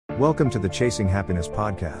Welcome to the Chasing Happiness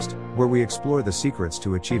podcast, where we explore the secrets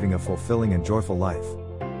to achieving a fulfilling and joyful life.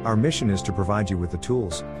 Our mission is to provide you with the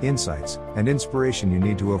tools, insights, and inspiration you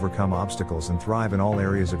need to overcome obstacles and thrive in all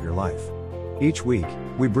areas of your life. Each week,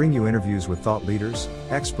 we bring you interviews with thought leaders,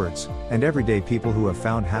 experts, and everyday people who have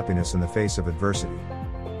found happiness in the face of adversity.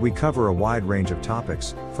 We cover a wide range of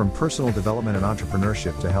topics, from personal development and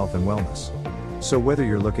entrepreneurship to health and wellness. So whether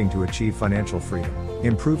you're looking to achieve financial freedom,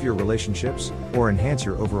 improve your relationships, or enhance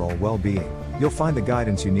your overall well-being, you'll find the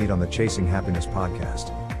guidance you need on the Chasing Happiness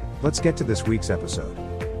podcast. Let's get to this week's episode.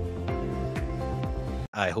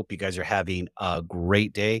 I hope you guys are having a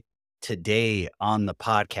great day. Today on the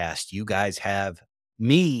podcast, you guys have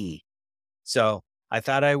me. So I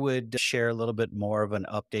thought I would share a little bit more of an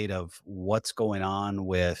update of what's going on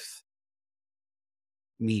with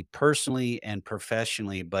me personally and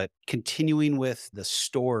professionally, but continuing with the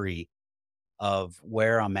story of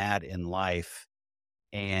where I'm at in life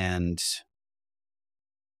and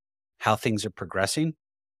how things are progressing.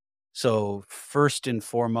 So first and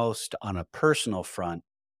foremost, on a personal front,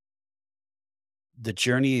 the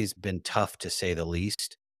journey has been tough to say the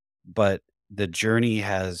least, but the journey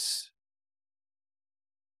has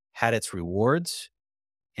had its rewards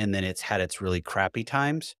and then it's had its really crappy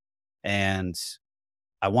times. And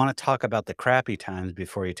I want to talk about the crappy times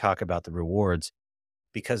before you talk about the rewards,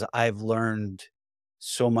 because I've learned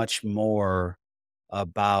so much more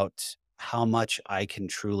about how much I can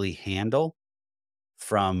truly handle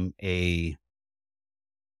from a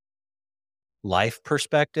life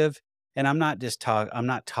perspective. And I'm not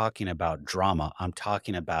talking about drama. I'm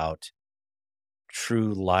talking about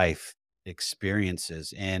true life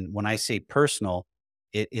experiences. And when I say personal,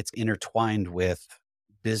 it's intertwined with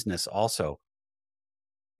business also.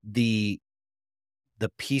 The the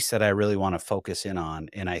piece that I really want to focus in on,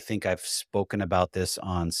 and I think I've spoken about this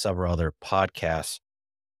on several other podcasts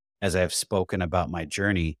as I've spoken about my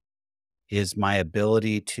journey, is my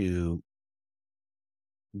ability to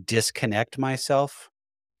disconnect myself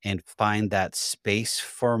and find that space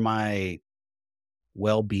for my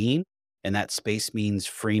well-being. And that space means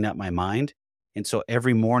freeing up my mind. And so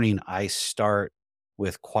every morning I start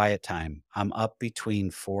with quiet time. I'm up between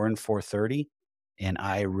 4 and 4:30, and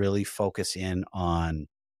I really focus in on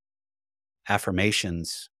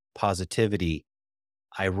affirmations, positivity.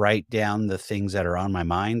 I write down the things that are on my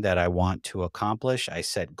mind that I want to accomplish. I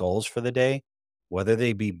set goals for the day, whether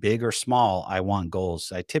they be big or small. I want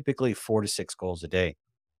goals. I typically 4 to 6 goals a day.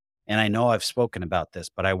 And I know I've spoken about this,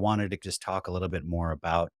 but I wanted to just talk a little bit more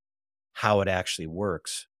about how it actually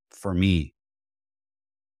works for me.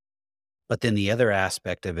 But then the other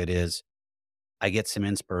aspect of it is I get some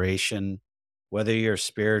inspiration, whether you're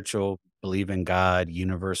spiritual, believe in God,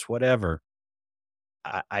 universe, whatever.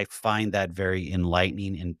 I find that very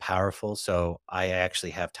enlightening and powerful. So I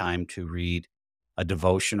actually have time to read a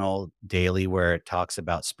devotional daily where it talks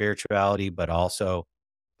about spirituality, but also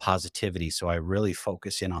positivity. So I really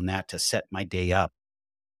focus in on that to set my day up.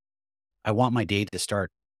 I want my day to start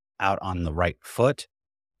out on the right foot,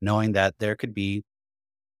 knowing that there could be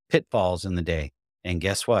pitfalls in the day. And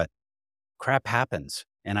guess what? Crap happens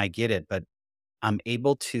and I get it, but I'm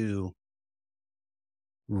able to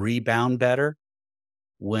rebound better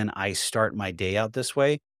when I start my day out this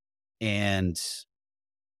way. And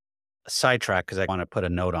sidetrack, because I want to put a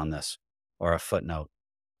note on this or a footnote.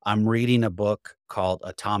 I'm reading a book called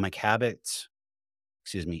Atomic Habits.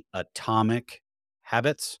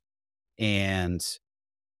 And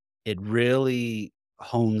it really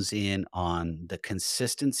hones in on the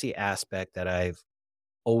consistency aspect that I've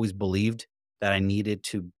always believed that I needed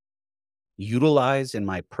to utilize in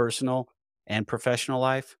my personal and professional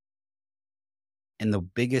life. And the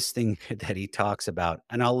biggest thing that he talks about,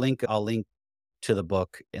 and I'll link to the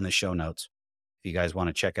book in the show notes if you guys want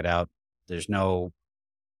to check it out. There's no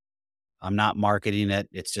I'm not marketing it.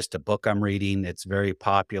 It's just a book I'm reading. It's very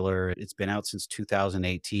popular. It's been out since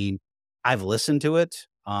 2018. I've listened to it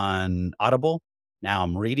on Audible. Now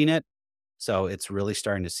I'm reading it. So it's really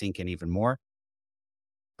starting to sink in even more.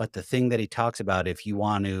 But the thing that he talks about, if you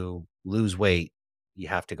want to lose weight, you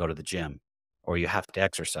have to go to the gym, or you have to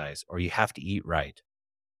exercise, or you have to eat right.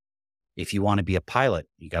 If you want to be a pilot,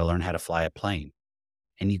 you got to learn how to fly a plane,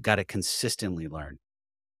 and you got to consistently learn.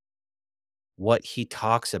 What he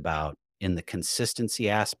talks about in the consistency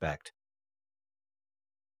aspect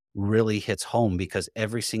really hits home, because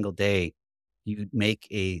every single day you make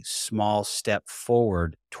a small step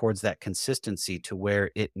forward towards that consistency to where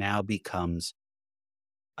it now becomes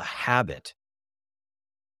a habit.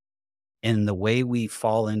 And the way we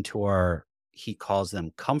fall into he calls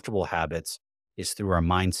them comfortable habits, is through our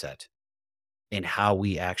mindset and how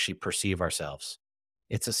we actually perceive ourselves.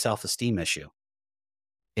 It's a self-esteem issue.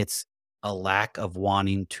 It's a lack of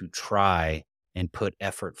wanting to try and put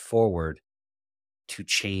effort forward to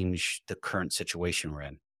change the current situation we're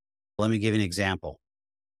in. Let me give you an example.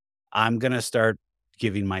 I'm going to start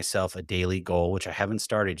giving myself a daily goal, which I haven't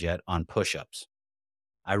started yet, on push ups.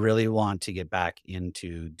 I really want to get back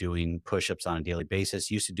into doing push ups on a daily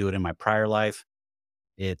basis. Used to do it in my prior life.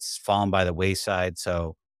 It's fallen by the wayside.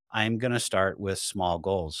 So I'm going to start with small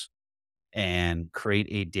goals and create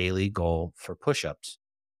a daily goal for push ups.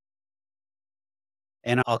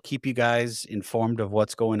 And I'll keep you guys informed of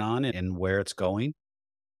what's going on and where it's going.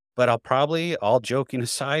 But I'll probably, all joking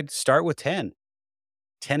aside, start with 10,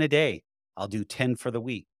 10 a day. I'll do 10 for the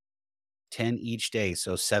week, 10 each day.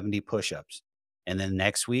 So 70 push ups. And then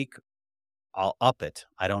next week, I'll up it.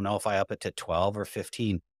 I don't know if I up it to 12 or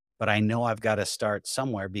 15, but I know I've got to start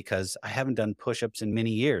somewhere because I haven't done push ups in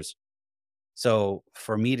many years. So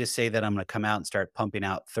for me to say that I'm going to come out and start pumping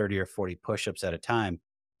out 30 or 40 push ups at a time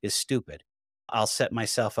is stupid. I'll set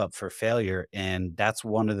myself up for failure. And that's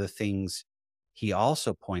one of the things he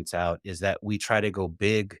also points out is that we try to go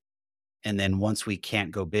big. And then once we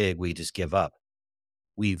can't go big, we just give up.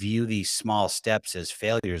 We view these small steps as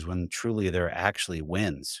failures when truly they're actually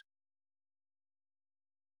wins.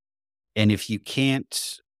 And if we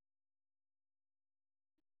can't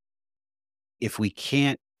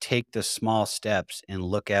take the small steps and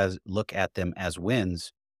look at them as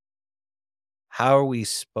wins, how are we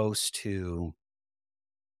supposed to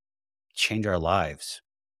change our lives?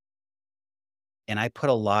 And I put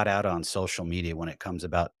a lot out on social media when it comes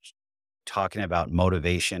about talking about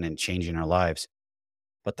motivation and changing our lives.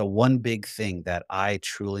 But the one big thing that I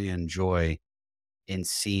truly enjoy in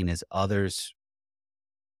seeing is others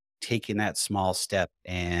taking that small step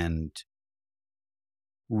and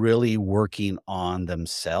really working on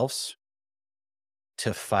themselves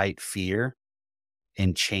to fight fear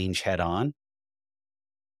and change head on.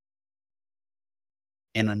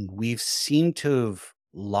 And then we've seemed to have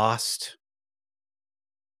lost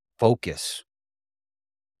focus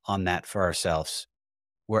on that for ourselves.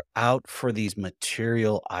 We're out for these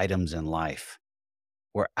material items in life.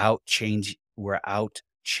 We're out chasing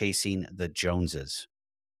the Joneses.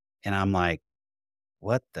 And I'm like,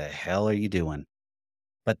 what the hell are you doing?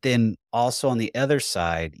 But then also on the other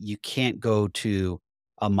side, you can't go to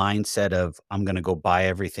a mindset of I'm going to go buy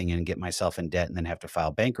everything and get myself in debt and then have to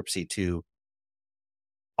file bankruptcy to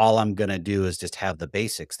all I'm going to do is just have the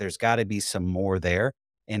basics. There's got to be some more there.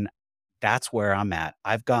 And that's where I'm at.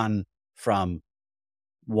 I've gone from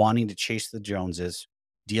wanting to chase the Joneses,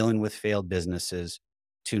 dealing with failed businesses,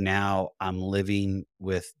 to now I'm living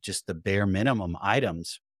with just the bare minimum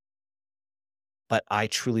items. But I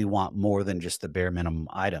truly want more than just the bare minimum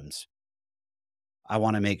items. I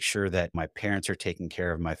want to make sure that my parents are taken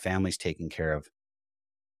care of, my family's taken care of,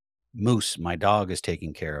 Moose, my dog, is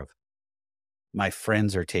taken care of, my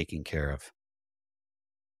friends are taken care of.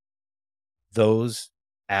 Those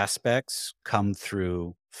aspects come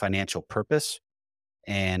through financial purpose,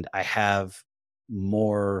 and I have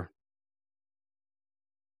more,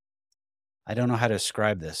 I don't know how to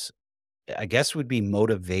describe this. I guess would be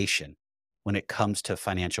motivation when it comes to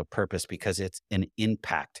financial purpose because it's an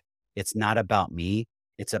impact. It's not about me,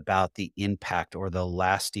 it's about the impact or the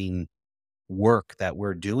lasting work that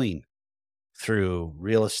we're doing through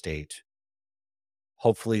real estate,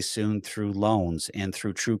 hopefully soon through loans and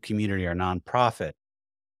through True Community, our nonprofit,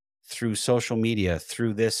 through social media,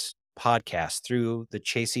 through this podcast, through the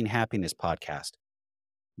Chasing Happiness podcast.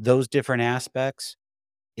 Those different aspects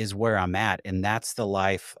is where I'm at. And that's the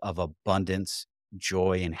life of abundance,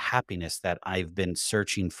 joy, and happiness that I've been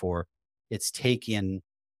searching for. It's taken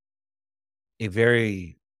a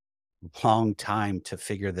very long time to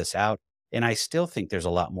figure this out. And I still think there's a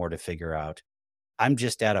lot more to figure out. I'm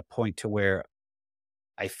just at a point to where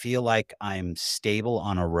I feel like I'm stable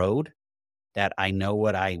on a road that I know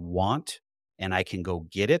what I want and I can go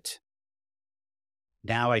get it.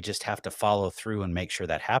 Now I just have to follow through and make sure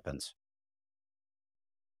that happens.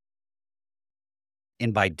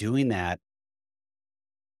 And by doing that,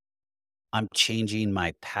 I'm changing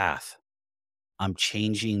my path. I'm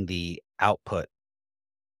changing the output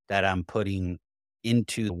that I'm putting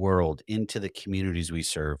into the world, into the communities we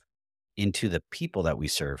serve, into the people that we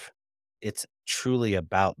serve. It's truly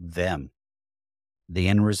about them. The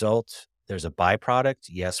end result, there's a byproduct.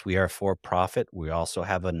 Yes, we are for profit. We also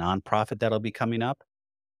have a nonprofit that'll be coming up,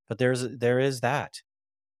 but there is that.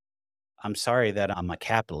 I'm sorry that I'm a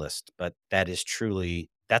capitalist, but that is truly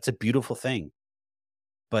that's a beautiful thing.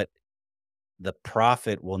 But the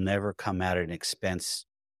profit will never come at an expense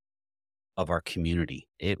of our community.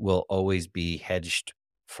 It will always be hedged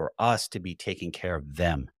for us to be taking care of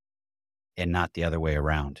them and not the other way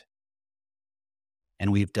around.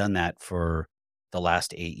 And we've done that for the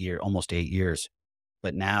last almost 8 years.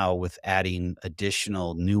 But now with adding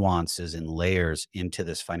additional nuances and layers into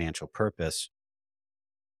this financial purpose,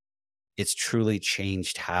 it's truly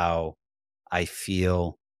changed how I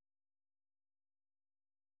feel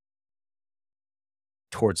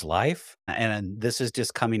towards life. And this is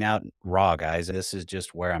just coming out raw, guys. This is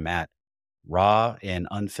just where I'm at, raw and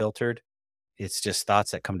unfiltered. It's just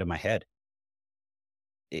thoughts that come to my head.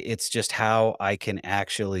 It's just how I can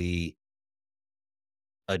actually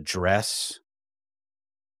address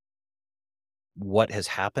what has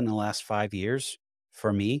happened in the last 5 years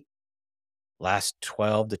for me. Last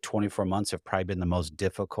 12 to 24 months have probably been the most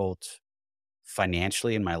difficult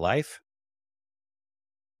financially in my life.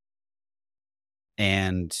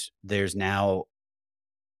 And there's now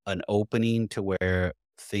an opening to where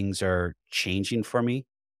things are changing for me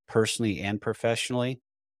personally and professionally.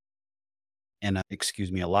 And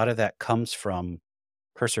excuse me, a lot of that comes from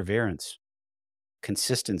perseverance,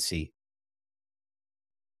 consistency,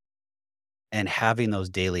 and having those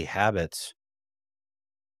daily habits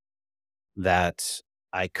that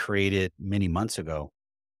I created many months ago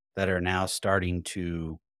that are now starting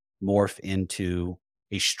to morph into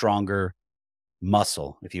a stronger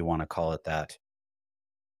muscle, if you want to call it that.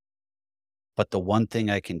 But the one thing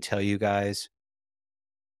I can tell you guys,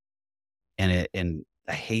 and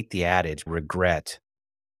I hate the adage, regret.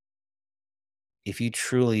 If you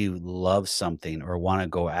truly love something or want to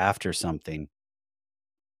go after something,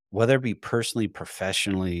 whether it be personally,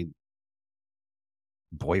 professionally,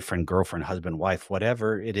 boyfriend, girlfriend, husband, wife,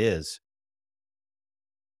 whatever it is,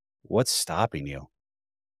 what's stopping you?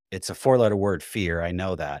 It's a four-letter word, fear. I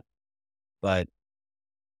know that. But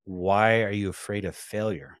why are you afraid of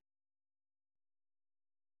failure?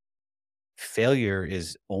 Failure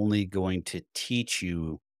is only going to teach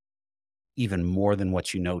you even more than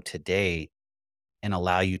what you know today and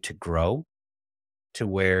allow you to grow to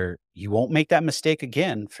where you won't make that mistake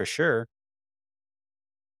again for sure,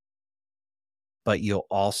 but you'll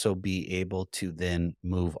also be able to then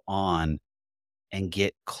move on and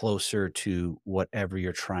get closer to whatever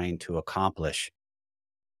you're trying to accomplish.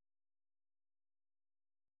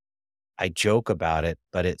 I joke about it,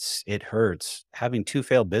 but it hurts. Having 2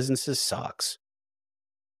 failed businesses sucks,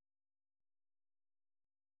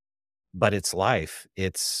 but it's life.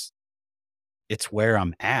 It's where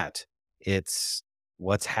I'm at. It's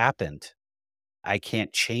what's happened. I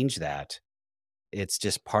can't change that. It's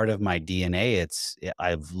just part of my DNA.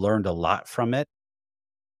 I've learned a lot from it.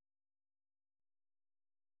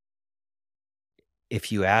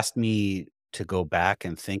 If you asked me to go back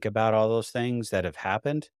and think about all those things that have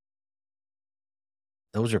happened,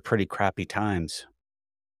 those are pretty crappy times.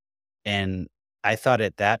 And I thought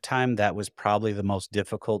at that time that was probably the most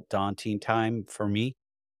difficult, daunting time for me.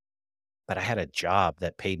 But I had a job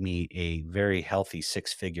that paid me a very healthy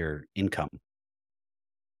six-figure income.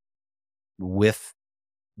 With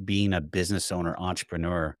being a business owner,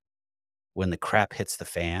 entrepreneur, when the crap hits the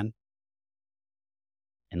fan,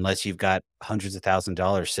 unless you've got hundreds of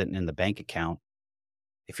 $1,000s sitting in the bank account,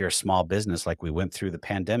 if you're a small business like we went through the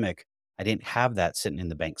pandemic, I didn't have that sitting in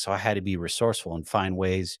the bank. So I had to be resourceful and find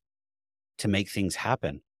ways to make things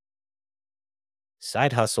happen.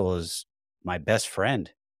 Side hustle is my best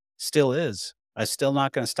friend, still is. I'm still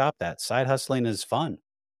not going to stop that. Side hustling is fun.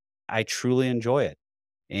 I truly enjoy it.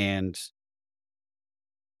 And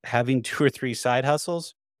having 2 or 3 side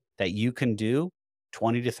hustles that you can do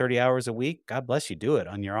 20 to 30 hours a week, God bless you, do it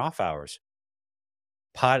on your off hours.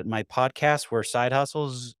 My podcasts were side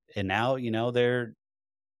hustles, and now, they're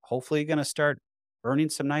hopefully gonna start earning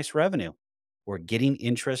some nice revenue. We're getting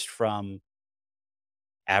interest from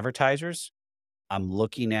advertisers. I'm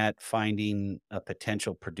looking at finding a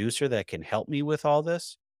potential producer that can help me with all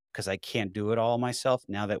this because I can't do it all myself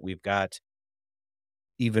now that we've got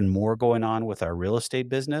even more going on with our real estate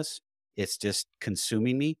business. It's just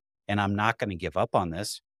consuming me, and I'm not gonna give up on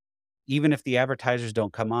this. Even if the advertisers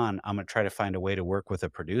don't come on, I'm gonna try to find a way to work with a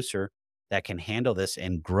producer that can handle this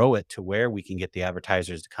and grow it to where we can get the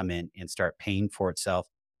advertisers to come in and start paying for itself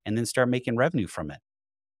and then start making revenue from it.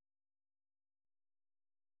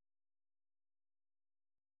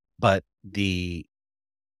 But the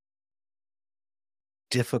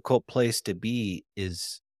difficult place to be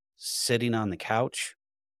is sitting on the couch,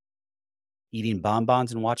 eating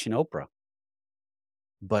bonbons and watching Oprah.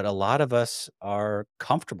 But a lot of us are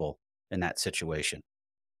comfortable in that situation.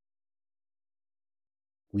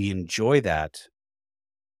 We enjoy that,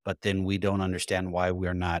 but then we don't understand why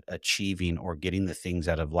we're not achieving or getting the things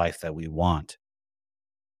out of life that we want.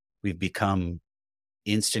 We've become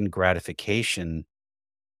instant gratification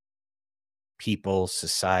people,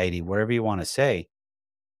 society, whatever you want to say,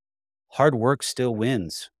 hard work still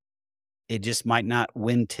wins. It just might not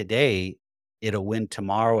win today. It'll win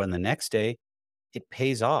tomorrow and the next day. It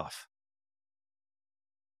pays off.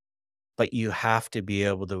 But you have to be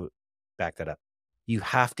able to back that up. You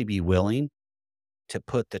have to be willing to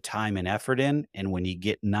put the time and effort in. And when you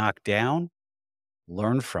get knocked down,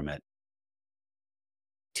 learn from it.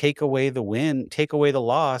 Take away the win, take away the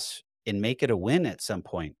loss, and make it a win at some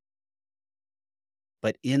point.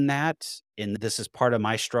 But in that, and this is part of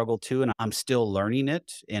my struggle too, and I'm still learning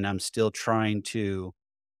it and I'm still trying to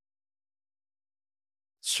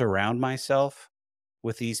surround myself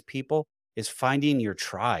with these people, is finding your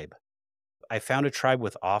tribe. I found a tribe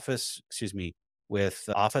with with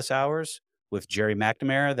Office Hours with Jerry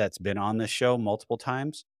McNamara that's been on this show multiple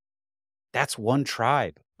times. That's one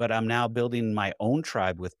tribe, but I'm now building my own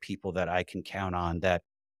tribe with people that I can count on, that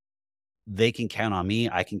they can count on me,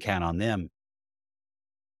 I can count on them.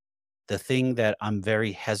 The thing that I'm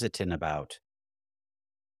very hesitant about,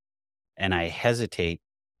 and I hesitate,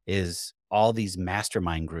 is all these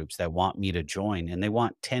mastermind groups that want me to join and they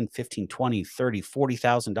want 10, 15, 20, 30,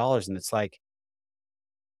 $40,000. And it's like,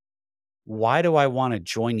 why do I want to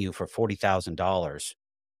join you for $40,000?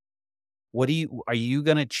 Are you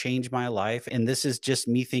going to change my life? And this is just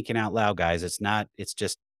me thinking out loud, guys. It's not, it's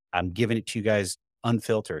just, I'm giving it to you guys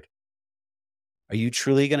unfiltered. Are you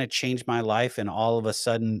truly going to change my life and all of a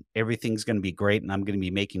sudden everything's going to be great and I'm going to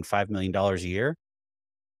be making $5 million a year?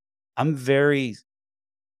 I'm very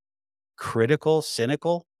critical,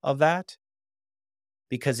 cynical of that,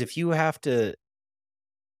 because if you have to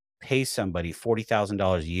pay somebody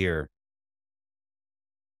 $40,000 a year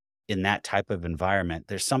in that type of environment,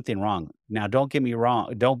 there's something wrong. Now, don't get me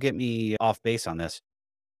wrong. Don't get me off base on this.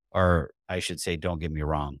 Or I should say, don't get me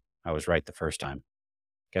wrong. I was right the first time.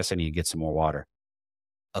 Guess I need to get some more water.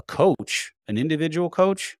 A coach, an individual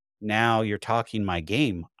coach, now you're talking my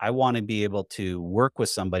game. I want to be able to work with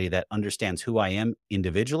somebody that understands who I am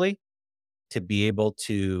individually, to be able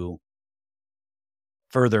to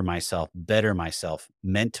further myself, better myself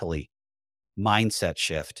mentally, mindset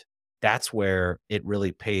shift. That's where it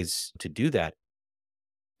really pays to do that.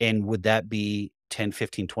 And would that be 10,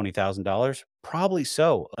 15, $20,000? Probably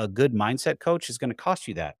so. A good mindset coach is going to cost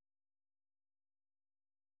you that,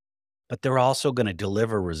 but they're also going to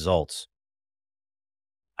deliver results.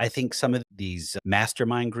 I think some of these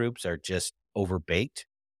mastermind groups are just overbaked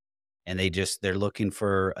and they're looking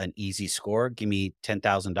for an easy score. Give me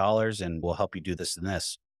 $10,000 and we'll help you do this and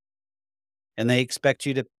this. And they expect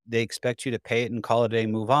you to pay it and call it a day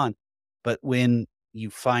and move on. But when you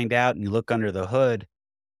find out and you look under the hood,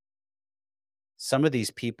 some of these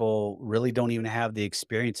people really don't even have the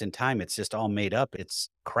experience in time. It's just all made up. It's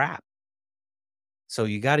crap. So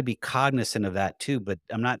you got to be cognizant of that too. But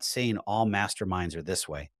I'm not saying all masterminds are this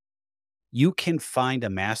way. You can find a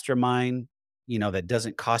mastermind, that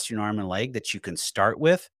doesn't cost you an arm and a leg, that you can start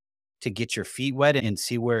with to get your feet wet and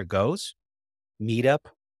see where it goes. Meetup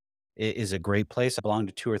is a great place. I belong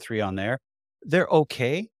to 2 or 3 on there. They're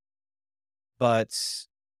okay, but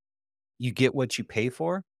you get what you pay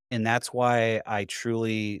for. And that's why I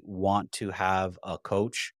truly want to have a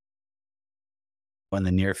coach in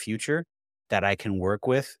the near future that I can work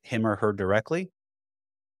with him or her directly,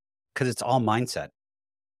 because it's all mindset.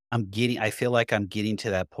 I feel like I'm getting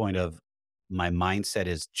to that point of my mindset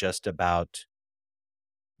is just about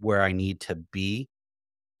where I need to be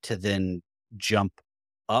to then jump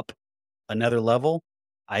up another level.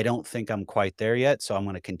 I don't think I'm quite there yet. So I'm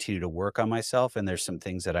going to continue to work on myself. And there's some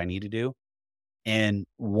things that I need to do. And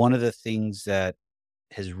one of the things that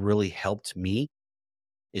has really helped me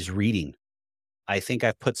is reading. I think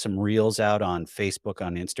I've put some reels out on Facebook,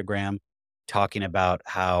 on Instagram, talking about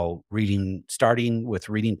how starting with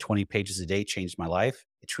reading 20 pages a day changed my life.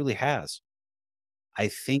 It truly has. I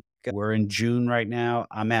think we're in June right now.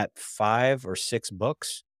 I'm at 5 or 6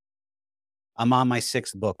 books. I'm on my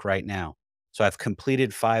 6th book right now. So I've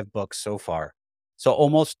completed 5 books so far. So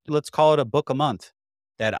almost, let's call it a book a month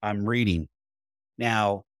that I'm reading.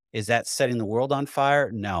 Now, is that setting the world on fire?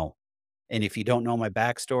 No. And if you don't know my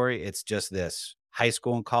backstory, it's just this. High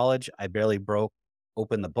school and college, I barely broke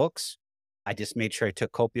open the books. I just made sure I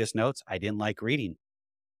took copious notes. I didn't like reading.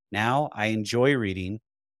 Now I enjoy reading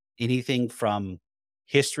anything from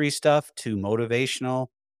history stuff to motivational.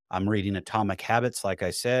 I'm reading Atomic Habits, like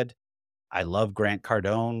I said. I love Grant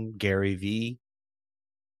Cardone, Gary Vee,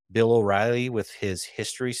 Bill O'Reilly with his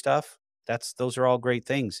history stuff. Those are all great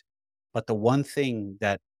things. But the one thing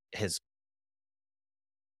that has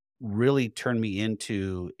really turned me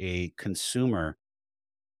into a consumer,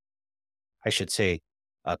 I should say,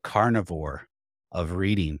 a carnivore of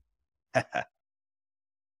reading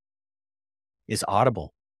is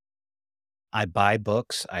Audible. I buy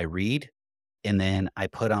books, I read, and then I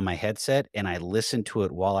put on my headset and I listen to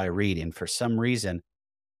it while I read. And for some reason,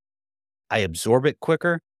 I absorb it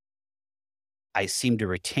quicker. I seem to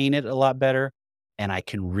retain it a lot better and I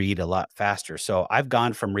can read a lot faster. So I've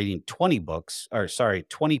gone from reading 20 books, or sorry,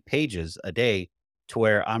 20 pages a day to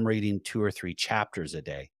where I'm reading 2 or 3 chapters a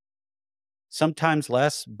day. Sometimes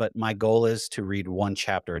less, but my goal is to read 1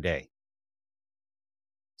 chapter a day.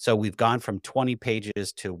 So we've gone from 20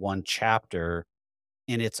 pages to 1 chapter,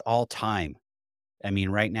 and it's all time. I mean,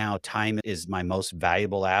 right now, time is my most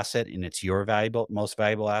valuable asset, and it's your most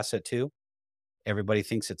valuable asset too. Everybody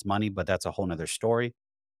thinks it's money, but that's a whole nother story.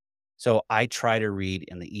 So I try to read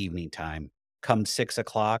in the evening time. Come 6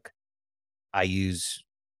 o'clock, I use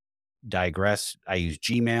I use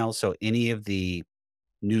Gmail. So any of the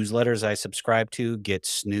newsletters I subscribe to get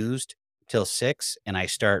snoozed till 6, and I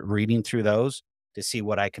start reading through those to see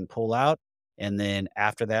what I can pull out. And then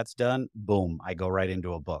after that's done, boom, I go right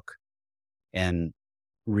into a book and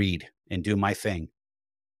read and do my thing.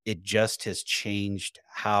 It just has changed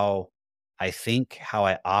how I think, how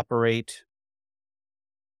I operate,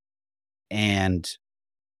 and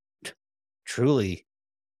truly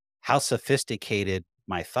how sophisticated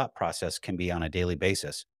my thought process can be on a daily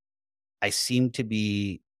basis. I seem to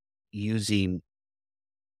be using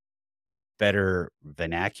better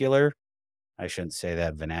vernacular. I shouldn't say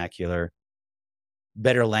that vernacular.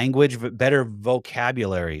 Better language, better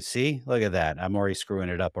vocabulary. See, look at that. I'm already screwing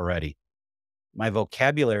it up already. My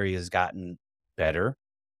vocabulary has gotten better.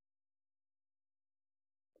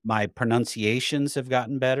 My pronunciations have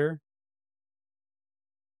gotten better.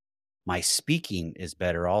 My speaking is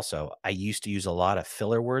better also. I used to use a lot of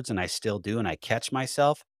filler words and I still do, and I catch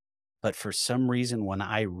myself. But for some reason, when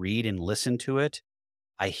I read and listen to it,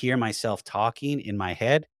 I hear myself talking in my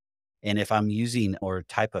head. And if I'm using or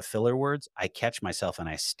type of filler words, I catch myself and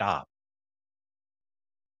I stop.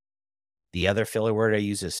 The other filler word I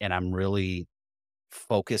use is, and I'm really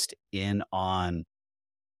focused in on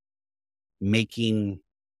making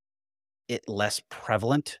it less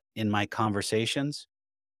prevalent in my conversations.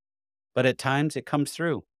 But at times it comes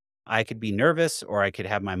through. I could be nervous or I could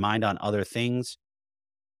have my mind on other things.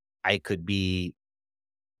 I could be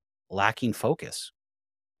lacking focus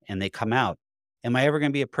and they come out. Am I ever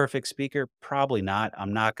going to be a perfect speaker? Probably not.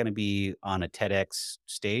 I'm not going to be on a TEDx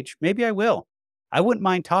stage. Maybe I will. I wouldn't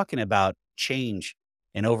mind talking about change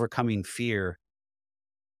and overcoming fear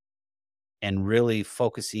and really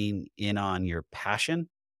focusing in on your passion.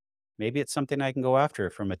 Maybe it's something I can go after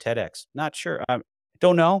from a TEDx. Not sure. I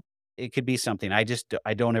don't know. It could be something. I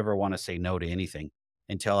don't ever want to say no to anything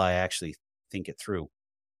until I actually think it through.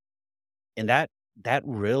 And that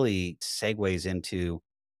really segues into,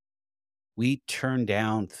 we turn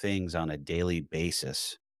down things on a daily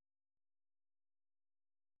basis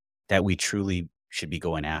that we truly should be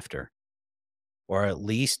going after, or at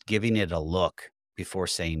least giving it a look before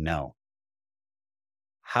saying no.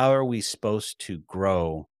 How are we supposed to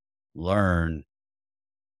grow, learn,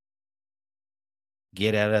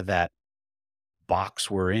 get out of that box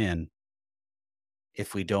we're in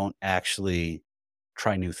if we don't actually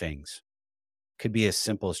try new things? Could be as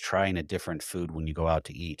simple as trying a different food when you go out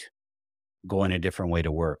to eat, going a different way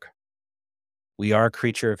to work. We are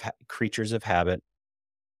creatures of habit.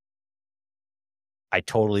 I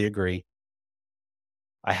totally agree.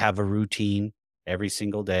 I have a routine every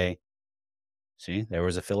single day. See, there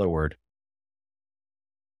was a filler word.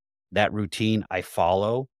 That routine I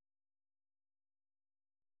follow,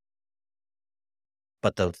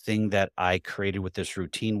 but the thing that I created with this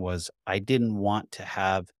routine was I didn't want to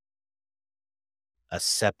have a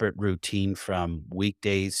separate routine from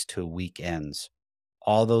weekdays to weekends.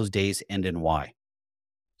 All those days end in Y.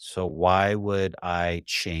 So why would I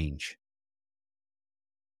change?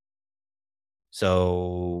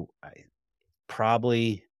 So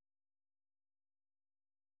probably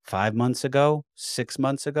 5 months ago, 6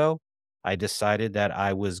 months ago, I decided that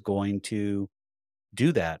I was going to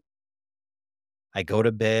do that. I go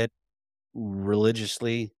to bed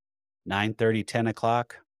religiously 9:30, 10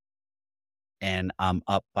 o'clock, and I'm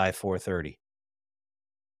up by 4:30.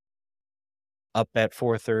 Up at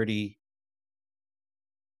 4:30,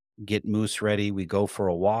 get Moose ready, we go for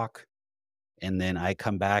a walk, and then I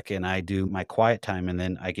come back and I do my quiet time, and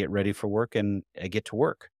then I get ready for work and I get to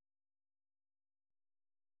work.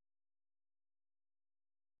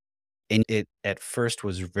 And it at first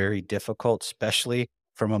was very difficult, especially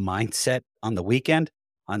from a mindset on the weekend.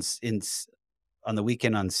 On the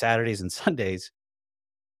weekend on Saturdays and Sundays,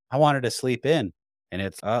 I wanted to sleep in, and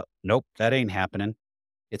it's, nope, that ain't happening.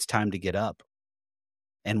 it's time to get up.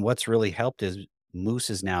 And what's really helped is Moose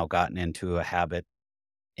has now gotten into a habit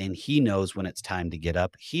and he knows when it's time to get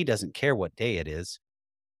up. He doesn't care what day it is.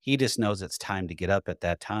 He just knows it's time to get up at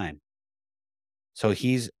that time. So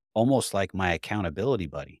he's almost like my accountability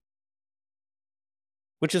buddy,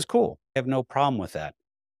 which is cool. I have no problem with that.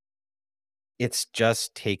 It's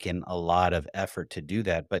just taken a lot of effort to do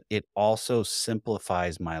that, but it also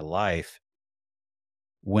simplifies my life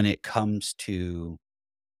when it comes to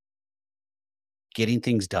getting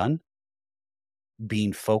things done,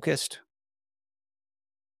 being focused,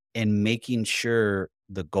 and making sure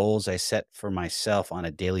the goals I set for myself on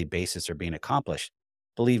a daily basis are being accomplished.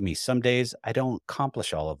 Believe me, some days I don't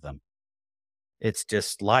accomplish all of them. It's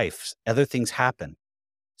just life. Other things happen.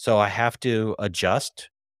 So I have to adjust,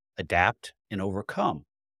 adapt, and overcome.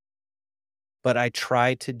 But I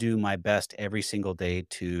try to do my best every single day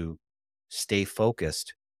to stay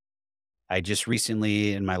focused. I just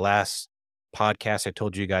recently, in my last podcast, I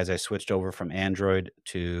told you guys I switched over from Android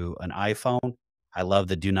to an iPhone. I love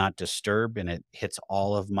the do not disturb, and it hits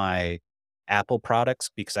all of my Apple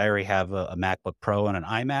products because I already have a MacBook Pro and an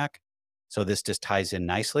iMac. So this just ties in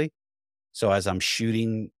nicely. So as I'm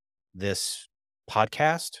shooting this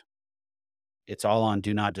podcast, it's all on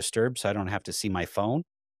do not disturb. So I don't have to see my phone.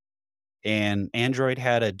 And Android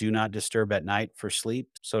had a do not disturb at night for sleep.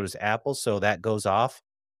 So does Apple. So that goes off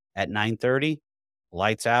at 9:30,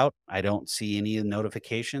 lights out. I don't see any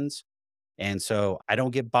notifications. And so I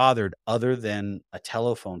don't get bothered other than a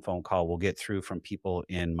telephone phone call will get through from people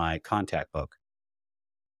in my contact book.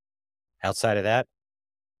 Outside of that,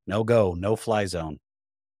 no go, no fly zone.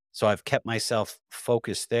 So I've kept myself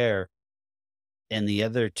focused there. And the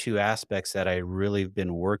other two aspects that I really have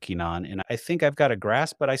been working on, and I think I've got a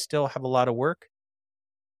grasp, but I still have a lot of work,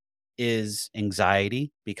 is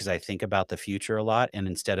anxiety because I think about the future a lot. And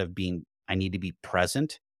instead of being, I need to be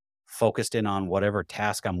present, focused in on whatever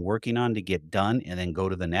task I'm working on to get done and then go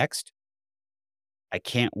to the next. I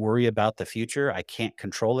can't worry about the future. I can't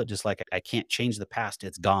control it, just like I can't change the past.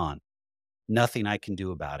 It's gone. Nothing I can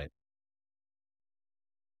do about it.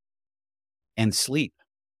 And sleep.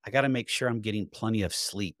 I got to make sure I'm getting plenty of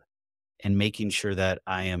sleep and making sure that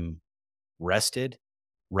I am rested,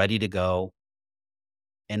 ready to go,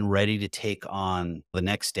 and ready to take on the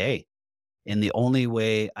next day. And the only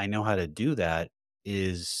way I know how to do that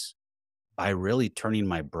is by really turning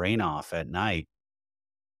my brain off at night.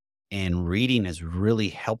 And reading has really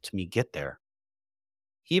helped me get there.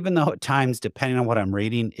 Even though at times, depending on what I'm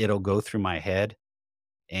reading, it'll go through my head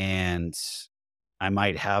and I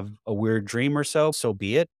might have a weird dream or so, so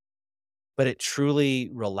be it. But it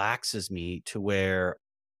truly relaxes me to where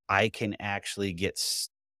I can actually get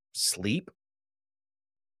sleep,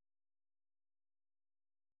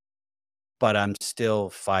 but I'm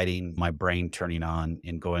still fighting my brain turning on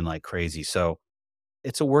and going like crazy. So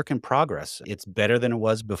it's a work in progress. It's better than it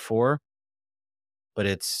was before, but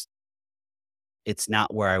it's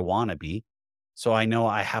not where I wanna be. So I know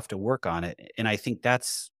I have to work on it, and I think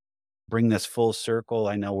that's bring this full circle.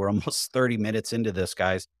 I know we're almost 30 minutes into this,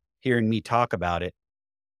 guys, hearing me talk about it,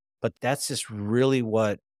 but that's just really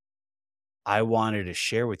what I wanted to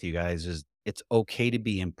share with you guys is it's okay to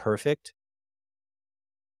be imperfect,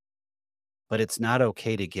 but it's not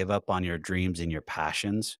okay to give up on your dreams and your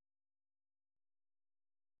passions,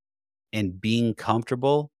 and being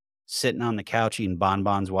comfortable sitting on the couch eating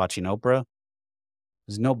bonbons watching Oprah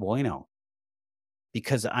is no bueno,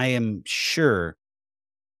 because I am sure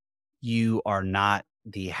you are not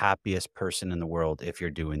the happiest person in the world if you're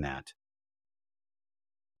doing that.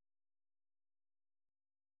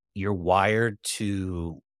 You're wired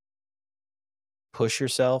to push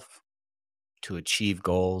yourself, to achieve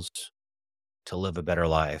goals, to live a better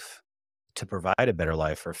life, to provide a better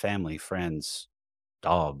life for family, friends,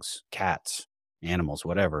 dogs, cats, animals,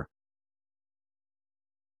 whatever.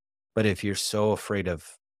 But if you're so afraid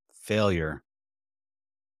of failure,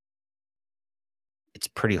 it's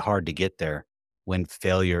pretty hard to get there when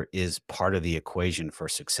failure is part of the equation for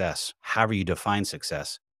success. However you define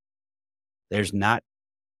success, there's not,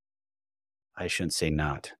 I shouldn't say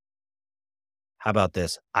not. How about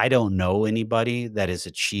this? I don't know anybody that has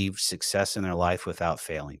achieved success in their life without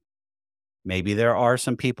failing. Maybe there are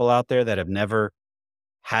some people out there that have never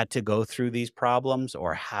had to go through these problems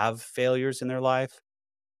or have failures in their life.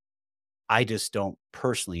 I just don't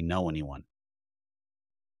personally know anyone.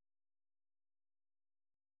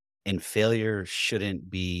 And failure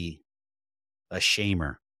shouldn't be a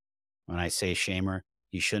shamer. When I say shamer,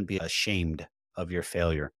 you shouldn't be ashamed of your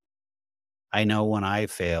failure. I know when I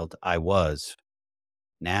failed, I was.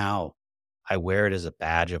 Now I wear it as a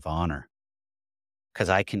badge of honor. because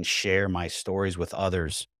I can share my stories with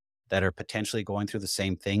others that are potentially going through the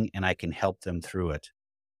same thing, and I can help them through it,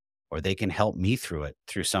 or they can help me through it,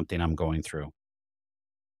 through something I'm going through.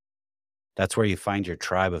 That's where you find your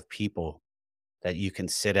tribe of people that you can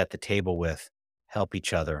sit at the table with, help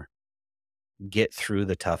each other, get through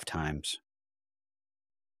the tough times.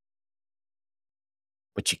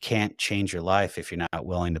 But you can't change your life if you're not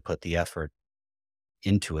willing to put the effort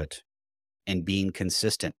into it and being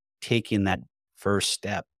consistent, taking that first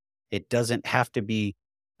step. It doesn't have to be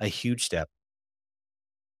a huge step.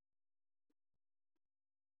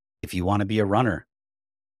 If you want to be a runner,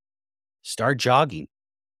 start jogging.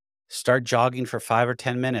 Start jogging for 5 or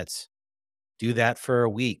 10 minutes. Do that for a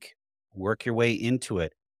week. Work your way into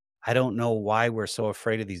it. I don't know why we're so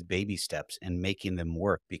afraid of these baby steps and making them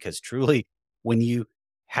work, because truly, when you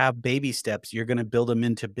have baby steps, you're going to build them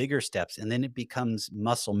into bigger steps, and then it becomes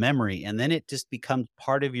muscle memory, and then it just becomes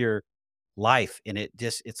part of your life, and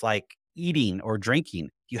it's like eating or drinking.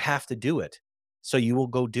 You have to do it. So you will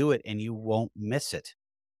go do it and you won't miss it.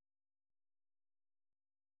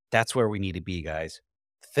 That's where we need to be, guys.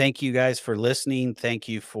 Thank you guys for listening. Thank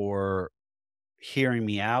you for hearing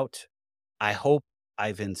me out. I hope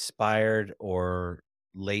I've inspired or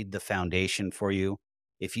laid the foundation for you.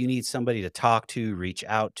 If you need somebody to talk to, reach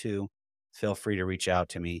out to, feel free to reach out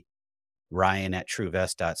to me, Ryan at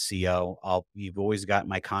truevest.co. You've always got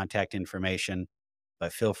my contact information,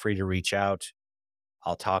 but feel free to reach out.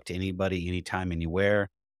 I'll talk to anybody, anytime, anywhere.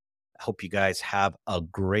 I hope you guys have a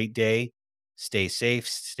great day. Stay safe,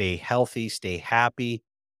 stay healthy, stay happy,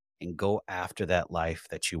 and go after that life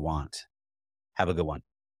that you want. Have a good one.